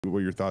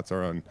what your thoughts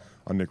are on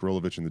Nick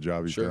Rolovich and the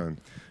job he's done.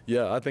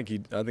 Yeah, I think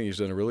he's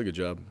done a really good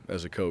job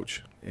as a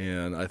coach,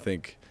 and I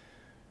think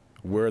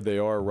where they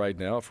are right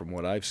now, from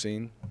what I've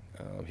seen,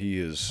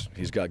 he's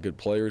got good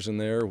players in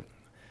there.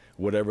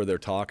 Whatever they're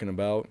talking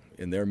about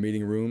in their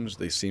meeting rooms,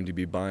 they seem to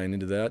be buying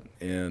into that,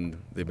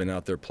 and they've been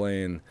out there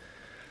playing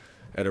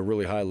at a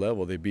really high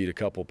level. They beat a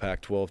couple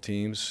Pac-12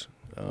 teams,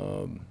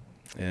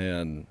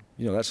 and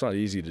that's not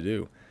easy to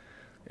do.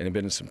 And they've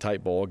been in some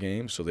tight ball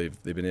games, so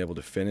they've been able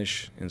to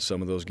finish in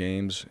some of those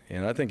games.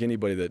 And I think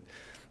anybody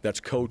that's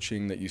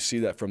coaching, that you see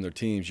that from their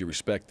teams, you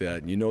respect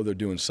that, and you know they're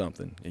doing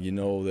something, and you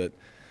know that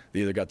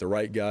they either got the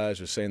right guys,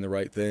 they're saying the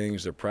right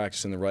things, they're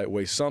practicing the right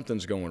way.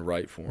 Something's going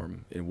right for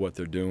them in what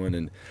they're doing.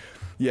 And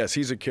yes,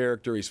 he's a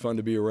character. He's fun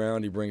to be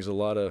around. He brings a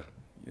lot of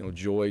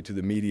joy to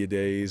the media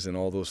days and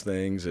all those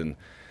things. And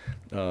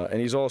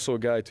he's also a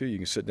guy too you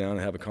can sit down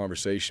and have a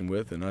conversation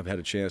with. And I've had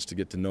a chance to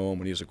get to know him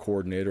when he was a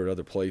coordinator at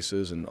other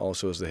places and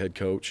also as the head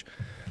coach.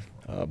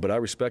 But I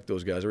respect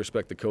those guys. I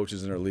respect the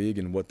coaches in our league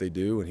and what they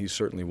do, and he's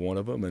certainly one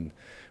of them. And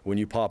when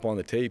you pop on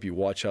the tape, you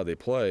watch how they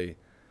play.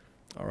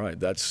 All right,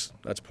 that's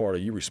part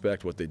of you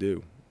respect what they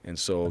do. And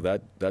so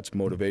that's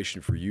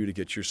motivation for you to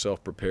get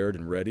yourself prepared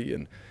and ready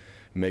and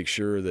make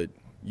sure that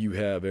you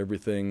have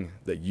everything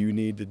that you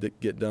need to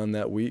get done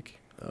that week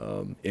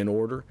in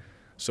order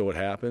so it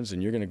happens,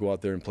 and you're going to go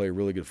out there and play a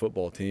really good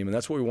football team. And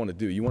that's what we want to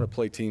do. You want to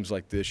play teams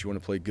like this. You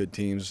want to play good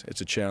teams. It's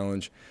a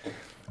challenge.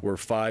 We're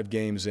 5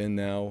 games in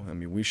now. I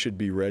mean, we should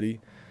be ready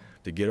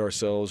to get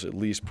ourselves at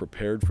least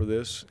prepared for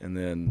this, and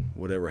then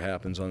whatever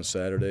happens on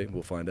Saturday,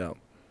 we'll find out.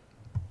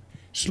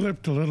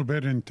 Slipped a little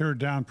bit in third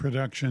down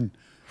production.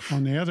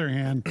 On the other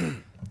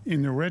hand,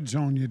 in the red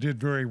zone, you did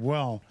very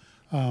well.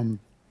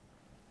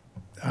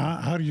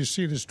 How do you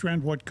see this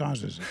trend? What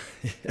causes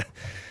it?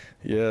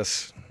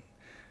 Yes.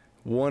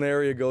 One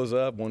area goes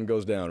up, one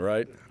goes down,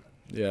 right?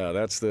 Yeah,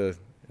 that's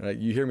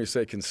you hear me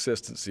say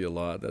consistency a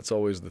lot. That's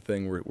always the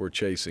thing we're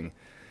chasing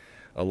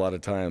a lot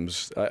of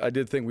times. I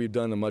did think we've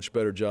done a much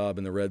better job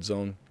in the red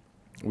zone.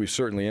 We've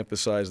certainly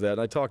emphasized that.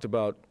 And I talked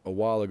about a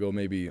while ago,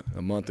 maybe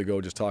a month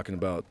ago, just talking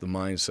about the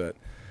mindset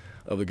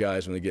of the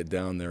guys when they get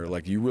down there.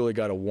 Like, you really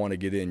got to want to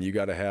get in. You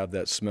got to have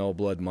that smell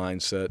blood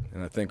mindset.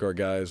 And I think our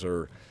guys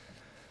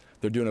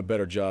they're doing a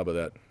better job of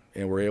that.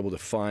 And we're able to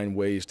find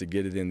ways to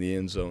get it in the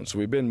end zone. So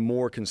we've been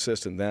more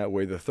consistent that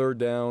way. The third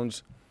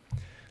downs,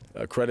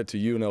 credit to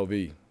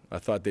UNLV. I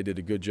thought they did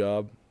a good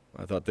job.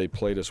 I thought they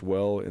played us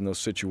well in those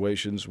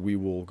situations. We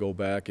will go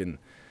back and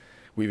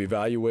we've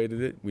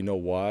evaluated it. We know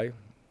why.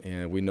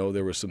 And we know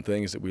there were some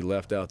things that we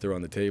left out there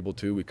on the table,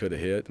 too, we could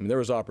have hit. I mean, there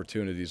was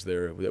opportunities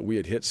there that we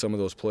had hit some of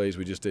those plays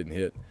we just didn't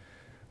hit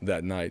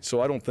that night. So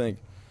I don't think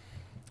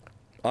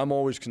 – I'm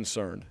always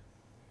concerned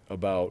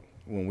about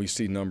when we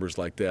see numbers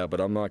like that, but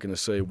I'm not going to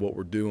say what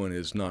we're doing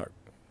is not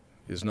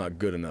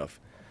good enough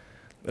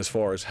as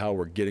far as how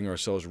we're getting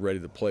ourselves ready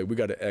to play. We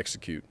got to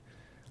execute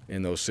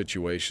in those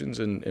situations,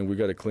 and we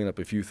got to clean up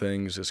a few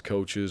things as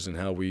coaches and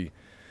how we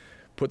 –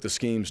 put the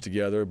schemes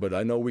together, but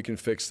I know we can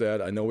fix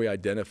that. I know we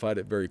identified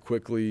it very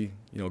quickly.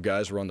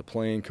 Guys were on the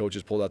plane,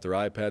 coaches pulled out their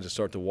iPads and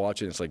start to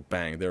watch it, and it's like,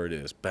 bang, there it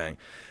is, bang.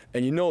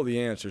 And you know the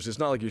answers. It's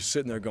not like you're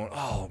sitting there going,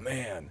 oh,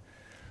 man,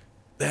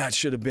 that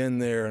should have been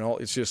there. And all.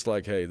 It's just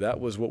like, hey, that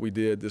was what we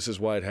did. This is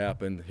why it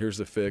happened. Here's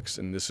the fix,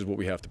 and this is what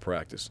we have to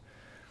practice.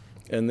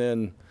 And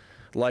then,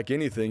 like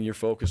anything, you're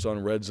focused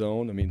on red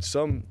zone. I mean,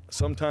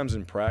 sometimes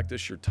in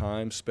practice, your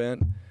time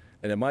spent,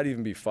 and it might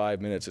even be 5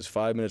 minutes. It's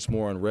 5 minutes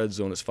more on red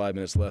zone. It's 5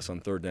 minutes less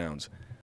on third downs.